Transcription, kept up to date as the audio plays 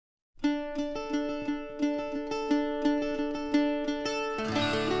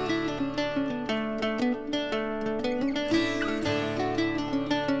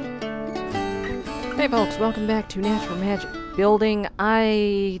folks, welcome back to Natural Magic Building.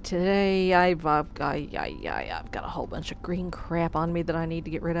 Today I've got a whole bunch of green crap on me that I need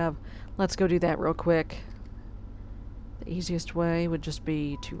to get rid of. Let's go do that real quick. The easiest way would just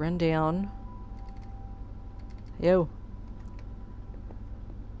be to run down. Yo.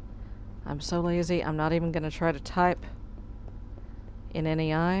 I'm so lazy, I'm not even gonna try to type in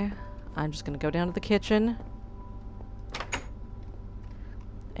NEI. I'm just gonna go down to the kitchen.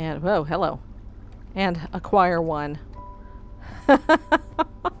 And, whoa, hello. And acquire one.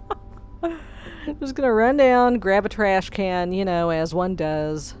 Just gonna run down, grab a trash can, you know, as one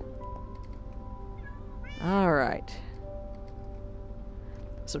does. Alright.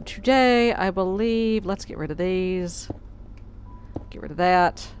 So today, I believe, let's get rid of these. Get rid of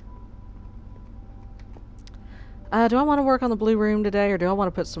that. Do I want to work on the blue room today, or do I want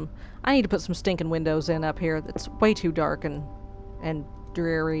to put some... I need to put some stinking windows in up here. It's way too dark and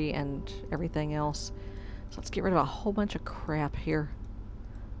dreary and everything else. So let's get rid of a whole bunch of crap here.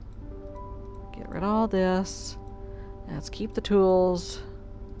 Get rid of all this. Let's keep the tools.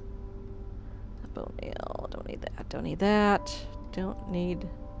 A bone meal. Don't need that. Don't need that. Don't need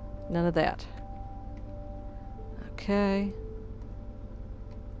none of that. Okay.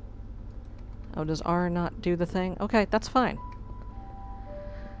 Oh, does R not do the thing? Okay, that's fine.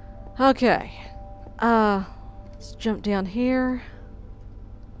 Okay. Let's jump down here.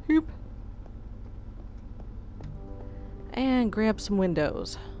 Hoop. And grab some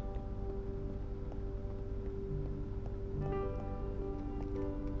windows.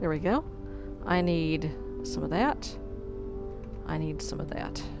 There we go. I need some of that. I need some of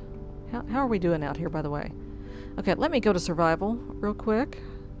that. How are we doing out here, by the way? Okay, let me go to survival real quick.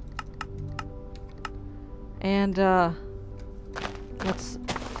 And, let's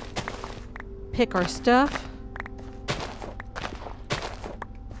pick our stuff.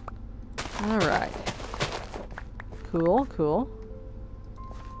 Alright. Cool, cool.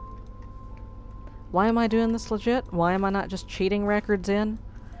 Why am I doing this legit? Why am I not just cheating records in?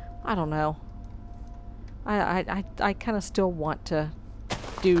 I don't know. I kind of still want to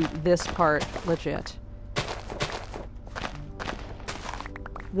do this part legit.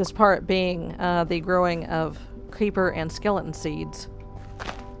 This part being the growing of creeper and skeleton seeds.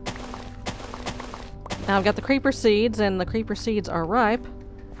 Now I've got the creeper seeds, and the creeper seeds are ripe.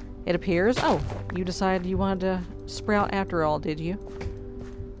 It appears. Oh, you decided you wanted to sprout after all, did you?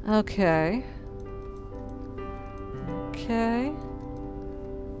 Okay. Okay.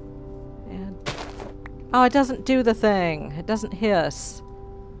 And... oh, it doesn't do the thing. It doesn't hiss.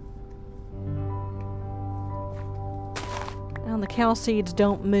 And the cow seeds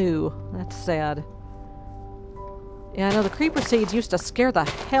don't moo. That's sad. Yeah, I know the creeper seeds used to scare the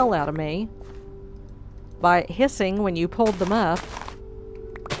hell out of me by hissing when you pulled them up.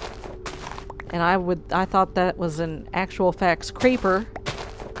 And I thought that was an actual facts creeper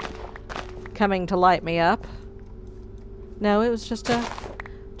coming to light me up. No, it was just a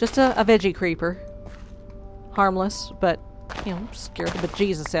veggie creeper. Harmless, but, you know, scared the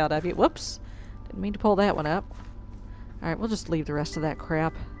bejesus out of you. Whoops. Didn't mean to pull that one up. Alright, we'll just leave the rest of that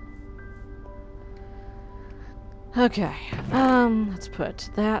crap. Okay. Let's put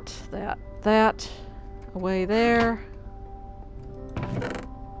that away there.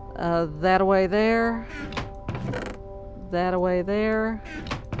 That away there. That away there.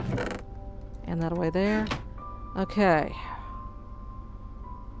 And that away there. Okay.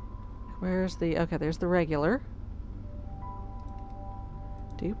 Where's the... okay, there's the regular.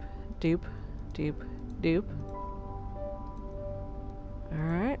 Doop, doop, doop, doop.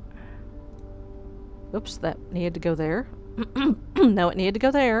 Alright. Oops, that needed to go there. No, it needed to go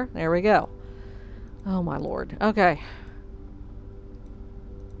there. There we go. Oh my lord. Okay.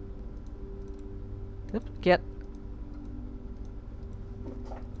 Oop, get.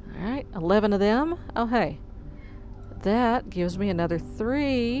 Alright, 11 of them. Oh, hey. That gives me another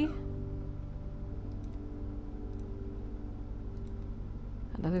 3.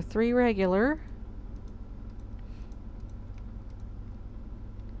 Another 3 regular.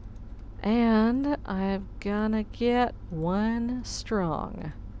 And I'm gonna get 1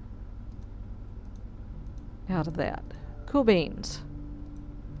 strong out of that. Cool beans.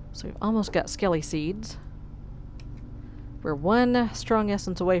 So we've almost got skelly seeds. We're 1 strong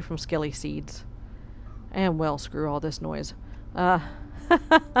essence away from skelly seeds. And well, screw all this noise. Okay,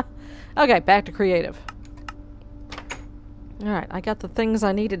 back to creative. Alright, I got the things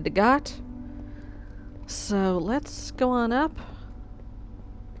I needed to got. So let's go on up.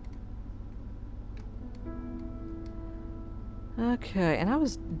 Okay, and I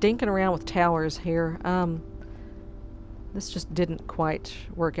was dinking around with towers here. This just didn't quite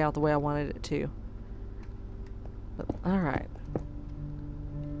work out the way I wanted it to. Alright.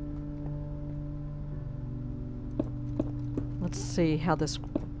 Let's see how this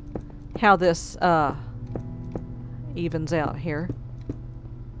evens out here.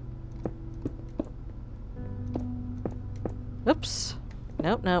 Oops.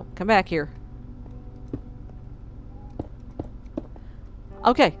 Nope, nope. Come back here.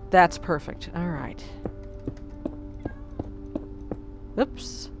 Okay, that's perfect. Alright.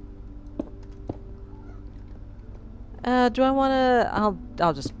 Oops. Do I want to...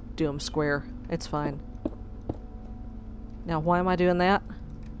 I'll just do them square. It's fine. Now, why am I doing that?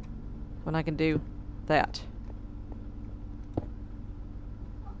 When I can do that.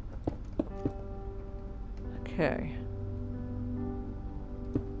 Okay.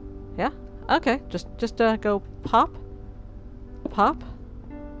 Yeah? Okay. Just go pop. Pop.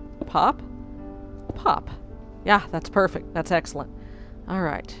 Pop. Pop. Yeah, that's perfect. That's excellent.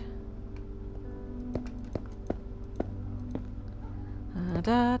 Alright.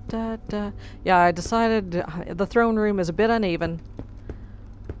 Yeah, I decided the throne room is a bit uneven,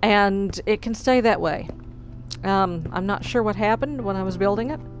 and it can stay that way. I'm not sure what happened when I was building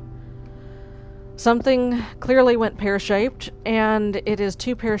it. Something clearly went pear-shaped, and it is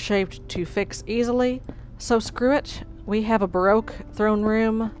too pear-shaped to fix easily, so screw it. We have a Baroque throne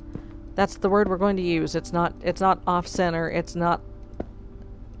room. That's the word we're going to use. It's not off-center, it's not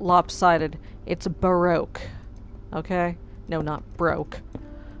lopsided, it's Baroque. Okay? No, not broke.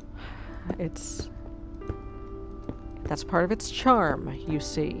 That's part of its charm, you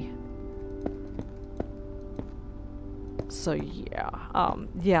see. So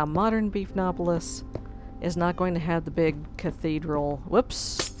yeah, modern Beefnopolis is not going to have the big cathedral,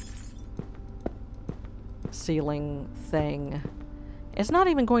 whoops, ceiling thing. It's not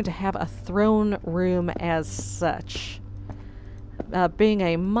even going to have a throne room as such. Being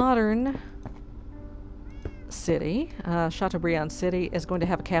a modern city, Chateaubriand City is going to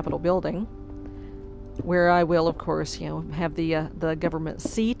have a Capitol building, where I will, of course, have the government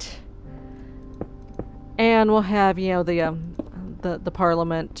seat, and we'll have, the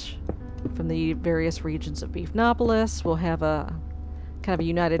parliament from the various regions of Beefnopolis. We'll have a kind of a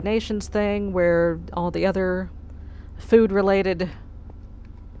United Nations thing where all the other food-related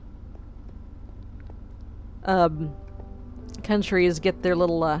countries get their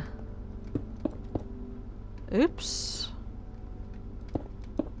little oops.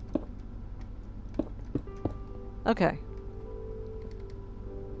 Okay.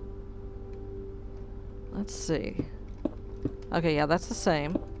 Let's see. Okay, yeah, that's the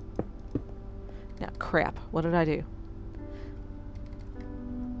same. Now, crap. What did I do?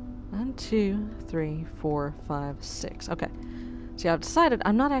 1, 2, 3, 4, 5, 6. Okay. See, I've decided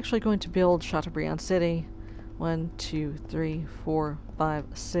I'm not actually going to build Chateaubriand City. 1, 2, 3, 4, 5,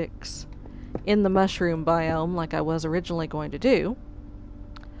 6. In the mushroom biome like I was originally going to do.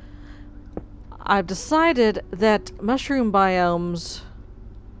 I've decided that mushroom biomes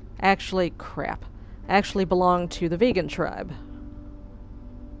actually belong to the vegan tribe.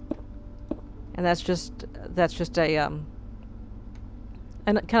 And that's just a kind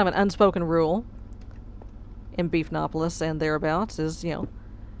of an unspoken rule in Beefnopolis and thereabouts is,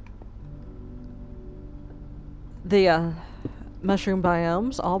 the mushroom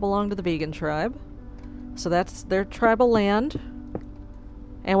biomes all belong to the vegan tribe. So that's their tribal land.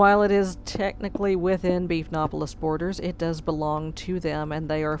 And while it is technically within Beefnopolis borders, it does belong to them, and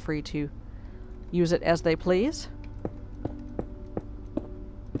they are free to use it as they please.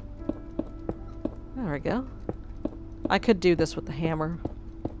 There we go. I could do this with the hammer,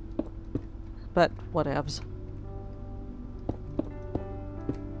 but whatevs.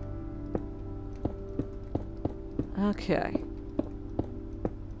 Okay.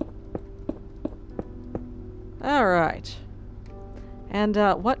 Alright. And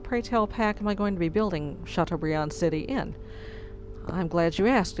what, pray tell, pack am I going to be building Chateaubriand City in? I'm glad you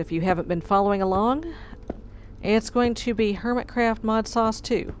asked. If you haven't been following along, it's going to be Hermitcraft Mod Sauce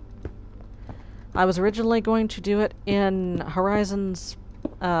 2. I was originally going to do it in Horizons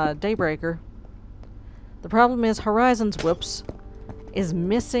Daybreaker. The problem is Horizons, whoops, is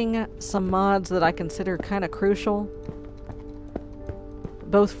missing some mods that I consider kind of crucial,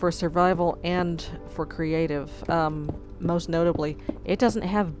 both for survival and for creative. Most notably, it doesn't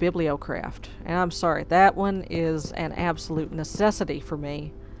have Bibliocraft, and I'm sorry, that one is an absolute necessity for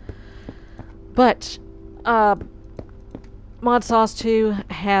me. But Mod Sauce 2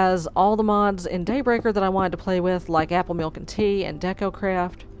 has all the mods in Daybreaker that I wanted to play with, like Apple Milk and Tea and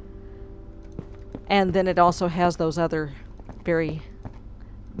DecoCraft, and then it also has those other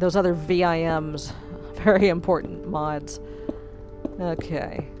VIMs, very important mods.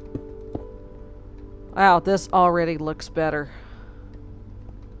 Okay. Wow, this already looks better.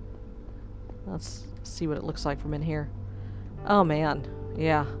 Let's see what it looks like from in here. Oh man,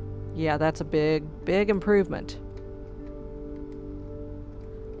 yeah. Yeah, that's a big, big improvement.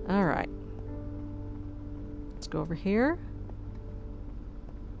 Alright. Let's go over here.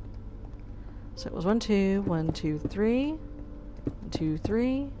 So it was 1, 2, 1, 2, 3. 1, 2,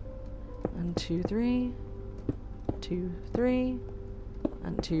 3. 1, 2, 3. 2, 3.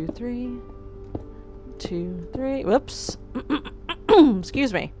 1, 2, 3. 2, 3. Whoops.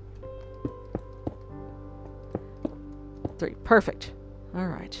 Excuse me. 3. Perfect.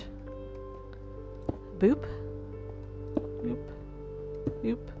 Alright. Boop. Boop.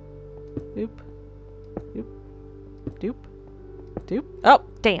 Boop. Boop. Boop. Doop. Doop. Oh,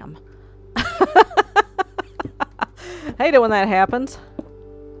 damn. Hate it when that happens.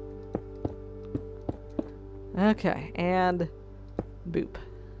 Okay, and boop.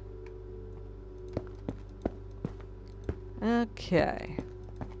 Okay.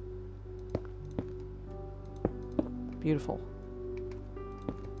 Beautiful.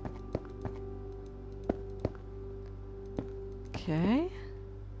 Okay.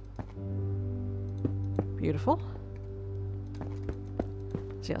 Beautiful.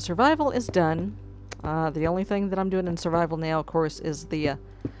 So yeah, survival is done. The only thing that I'm doing in survival now, of course, is the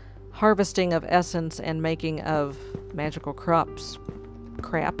harvesting of essence and making of magical crops.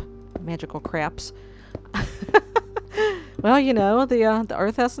 Magical craps. Well, you know, the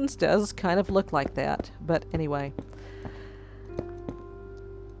earth essence does kind of look like that. But anyway.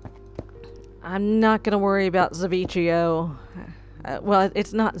 I'm not going to worry about Zavicchio. Well,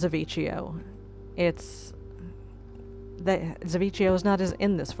 it's not Zavicchio. It's... Zavicchio is not as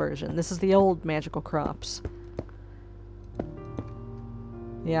in this version. This is the old magical crops.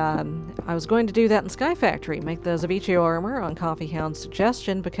 Yeah, I was going to do that in Sky Factory, make the Zavicchio armor on Coffee Hound's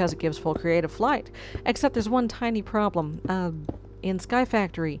suggestion because it gives full creative flight. Except there's one tiny problem. In Sky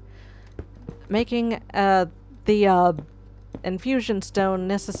Factory, making the infusion stone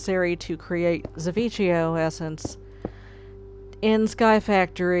necessary to create Zavicchio essence in Sky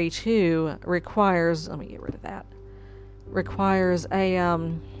Factory 2 requires... Let me get rid of that. Requires a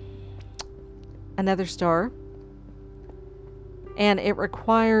another star, and it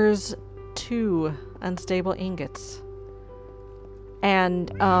requires 2 unstable ingots. And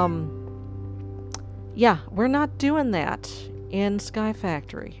yeah, we're not doing that in Sky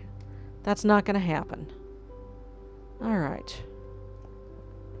Factory. That's not going to happen. All right.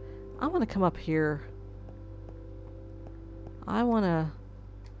 I want to come up here. I want to...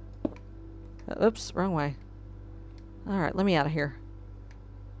 Oops, wrong way. Alright, let me out of here.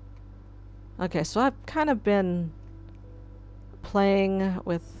 Okay, so I've kind of been playing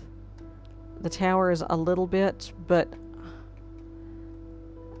with the towers a little bit, but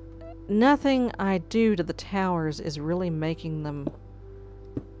nothing I do to the towers is really making them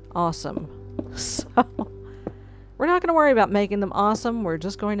awesome. So, we're not going to worry about making them awesome, we're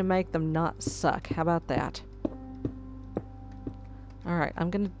just going to make them not suck. How about that? Alright,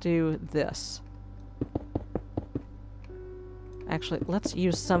 I'm going to do this. Actually, let's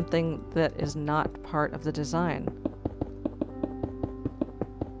use something that is not part of the design.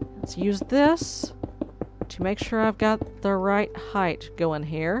 Let's use this to make sure I've got the right height going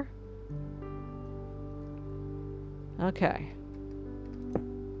here. Okay.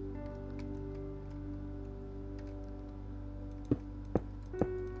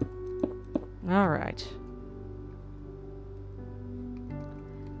 All right.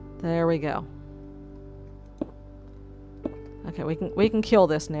 There we go. Okay, we can kill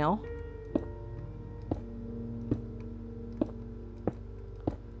this now.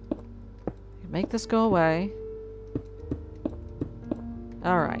 Make this go away.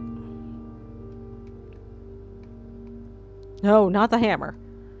 All right. No, not the hammer.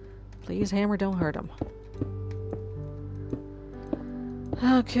 Please, hammer, don't hurt him.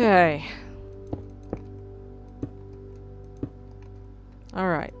 Okay. All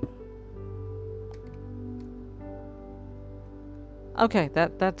right. Okay,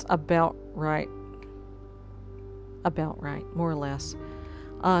 that's about right. About right, more or less.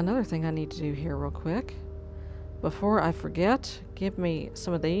 Another thing I need to do here real quick. Before I forget, give me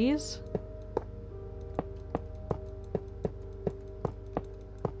some of these.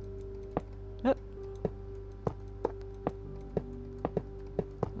 Oh.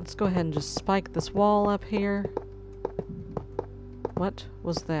 Let's go ahead and just spike this wall up here. What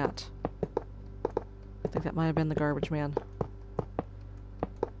was that? I think that might have been the garbage man.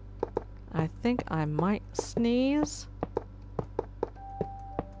 I think I might sneeze.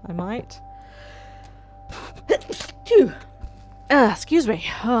 I might. Excuse me.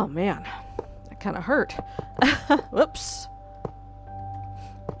 Oh man. kind of hurt. Whoops.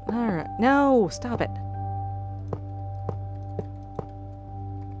 Alright. No, stop it.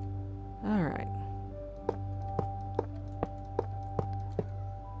 Alright.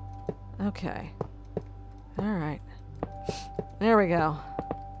 Okay. Alright. There we go.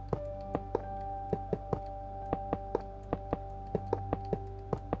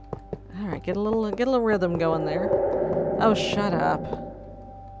 Alright, get a little rhythm going there. Oh, shut up.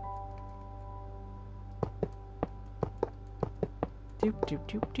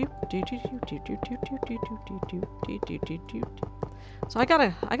 So I got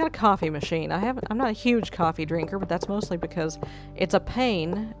a coffee machine. I'm not a huge coffee drinker, but that's mostly because it's a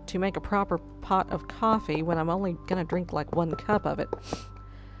pain to make a proper pot of coffee when I'm only gonna drink like 1 cup of it.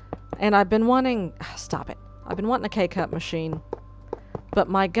 And I've been wanting stop it. I've been wanting a K-cup machine. But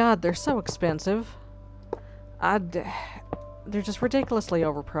my god, they're so expensive. They're just ridiculously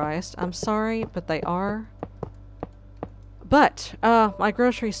overpriced. I'm sorry, but they are. But, my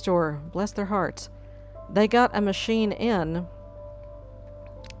grocery store, bless their hearts, they got a machine in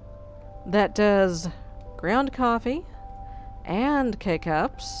that does ground coffee and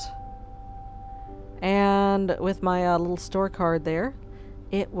K-cups. And with my little store card there,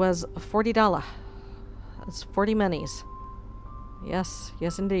 it was $40. It's 40 monies. Yes,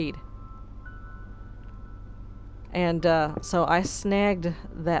 yes indeed. And so I snagged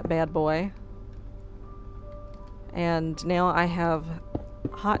that bad boy. And now I have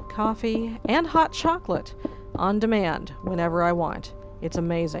hot coffee and hot chocolate on demand whenever I want. It's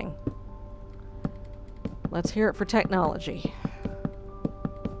amazing. Let's hear it for technology.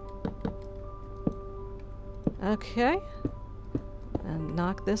 Okay. And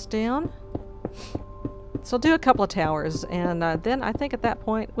knock this down. So I'll do a couple of towers, and then I think at that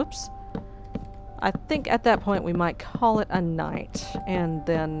point, whoops. I think at that point we might call it a night, and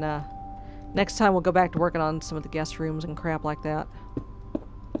then next time we'll go back to working on some of the guest rooms and crap like that.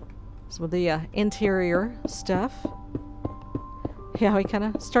 Some of the interior stuff. Yeah, we kind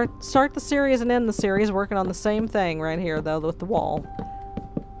of start the series and end the series working on the same thing right here, though, with the wall.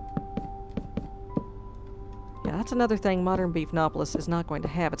 Yeah, that's another thing Modern Beefnopolis is not going to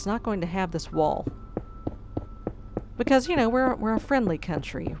have. It's not going to have this wall. Because, you know, we're a friendly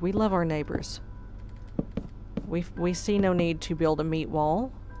country. We love our neighbors. We see no need to build a meat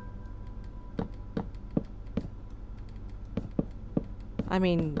wall. I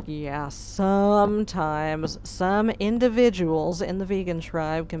mean, yeah, sometimes some individuals in the vegan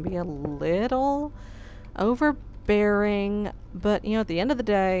tribe can be a little overbearing, but, you know, at the end of the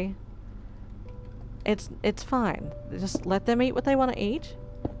day, it's fine. Just let them eat what they want to eat.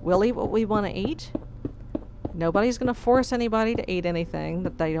 We'll eat what we want to eat. Nobody's going to force anybody to eat anything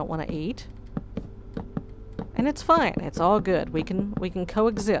that they don't want to eat. And it's fine. It's all good. We can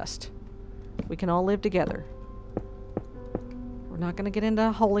coexist. We can all live together. We're not going to get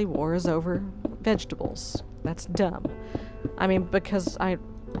into holy wars over vegetables. That's dumb. I mean, because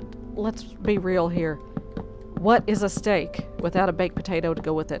let's be real here. What is a steak without a baked potato to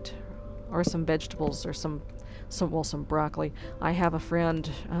go with it? Or some vegetables or some broccoli. I have a friend,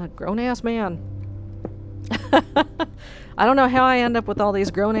 grown-ass man. I don't know how I end up with all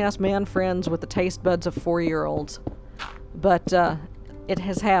these grown-ass man friends with the taste buds of 4-year-olds. But, it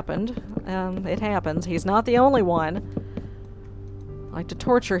has happened. It happens. He's not the only one. I like to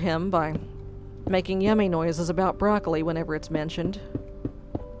torture him by making yummy noises about broccoli whenever it's mentioned.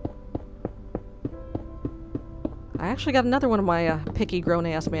 I actually got another one of my picky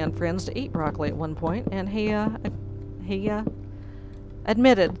grown-ass man friends to eat broccoli at one point, and he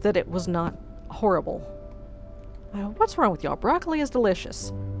admitted that it was not horrible. What's wrong with y'all? Broccoli is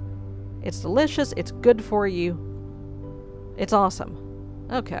delicious. It's delicious. It's good for you. It's awesome.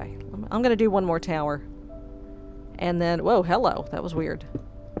 Okay, I'm gonna do one more tower. And then, whoa, hello. That was weird.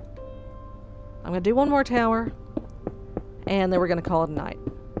 I'm gonna do one more tower, and then we're gonna call it a night.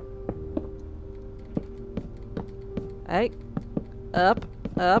 Hey. Up,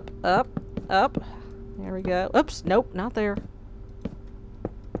 up, up, up. There we go. Oops, nope, not there.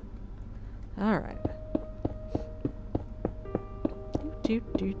 Alright.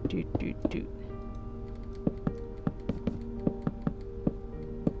 Doot, doot, doot, doot, doot.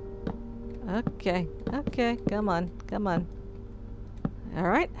 Okay, okay, come on, come on.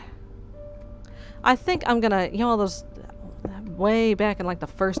 Alright. I think I'm gonna, you know, those way back in like the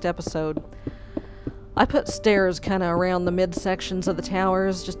first episode, I put stairs kind of around the midsections of the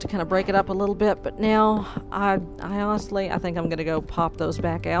towers just to kind of break it up a little bit, but now I honestly, I think I'm gonna go pop those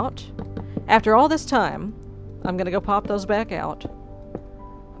back out. After all this time, I'm gonna go pop those back out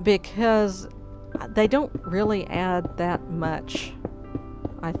because they don't really add that much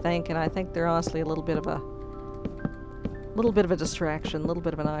I think, and I think they're honestly a little bit of a distraction, a little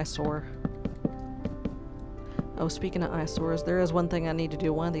bit of an eyesore. Oh, speaking of eyesores, there is one thing I need to do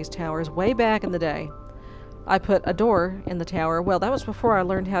in one of these towers. Way back in the day, I put a door in the tower. Well, that was before I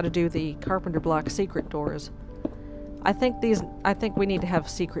learned how to do the carpenter block secret doors. I think we need to have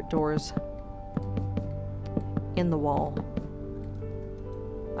secret doors in the wall.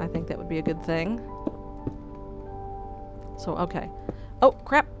 I think that would be a good thing. So, okay. Oh,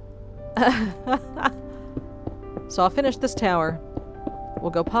 crap! So I'll finish this tower.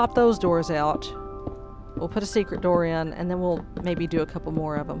 We'll go pop those doors out. We'll put a secret door in, and then we'll maybe do a couple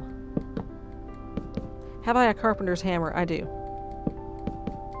more of them. Have I a carpenter's hammer? I do.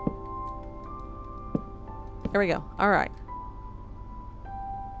 There we go. Alright.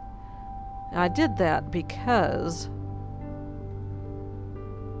 I did that because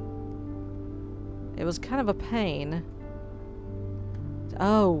it was kind of a pain.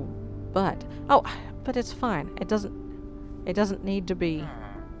 Oh, but it's fine. It doesn't need to be.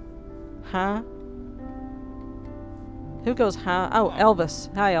 Huh? Who goes, huh? Oh,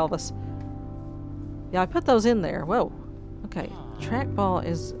 Elvis. Hi, Elvis. Yeah, I put those in there. Whoa. Okay. Trackball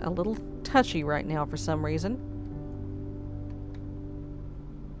is a little touchy right now for some reason.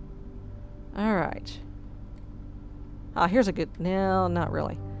 Alright. Ah, here's a good... No, not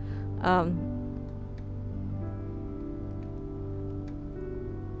really.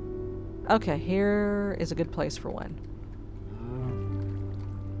 Okay, here is a good place for one.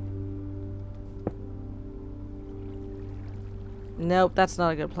 Nope, that's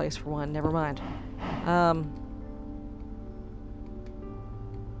not a good place for one. Never mind.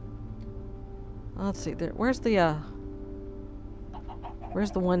 Let's see. Where's the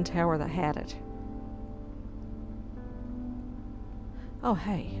one tower that had it? Oh,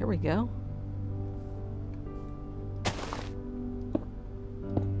 hey, here we go.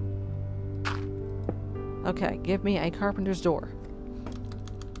 Okay, give me a carpenter's door.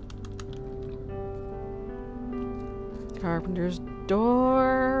 Carpenter's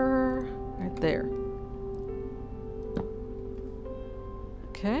door. Right there.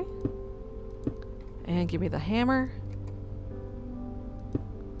 Okay. And give me the hammer.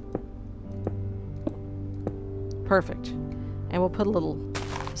 Perfect. And we'll put a little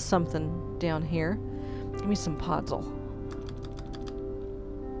something down here. Give me some podzol.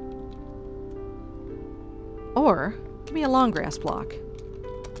 Or, give me a long grass block.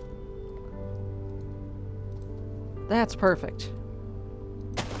 That's perfect.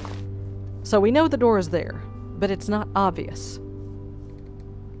 So we know the door is there, but it's not obvious.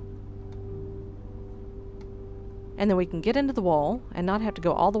 And then we can get into the wall and not have to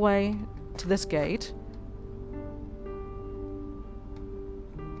go all the way to this gate.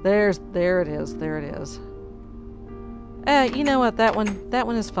 There it is. There it is. You know what? That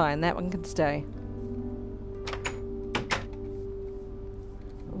one is fine. That one can stay.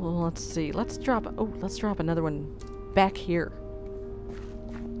 Well, let's see. Let's drop another one back here.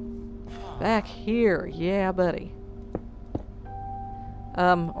 Back here. Yeah, buddy.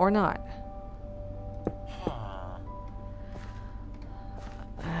 Or not.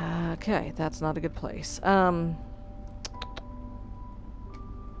 Okay, that's not a good place.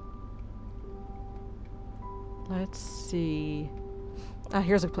 Let's see.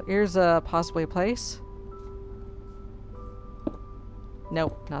 Here's possibly a place.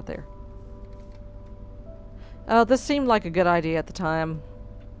 Nope, not there. Oh, this seemed like a good idea at the time.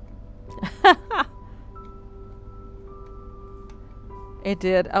 It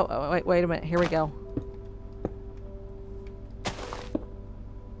did. Oh, wait a minute. Here we go.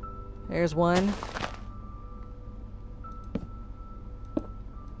 There's one.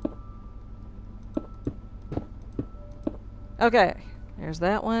 Okay, there's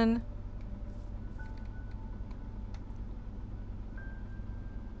that one.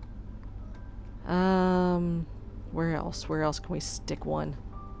 Where else? Where else can we stick one?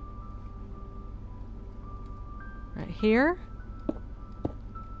 Right here.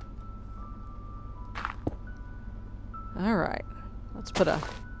 All right, let's put a...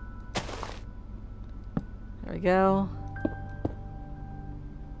 There we go.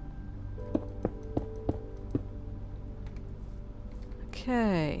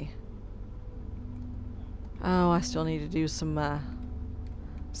 Okay. Oh, I still need to do some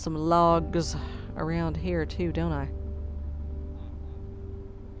logs around here too, don't I?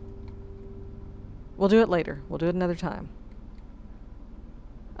 We'll do it later. We'll do it another time.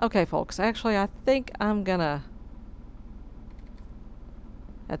 Okay, folks. Actually, I think I'm gonna,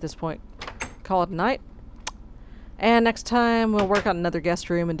 at this point, call it a night. And next time, we'll work on another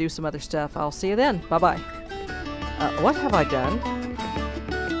guest room and do some other stuff. I'll see you then. Bye-bye. What have I done?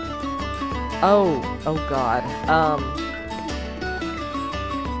 Oh God.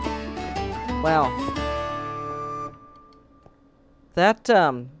 Wow. That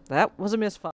was a misfire.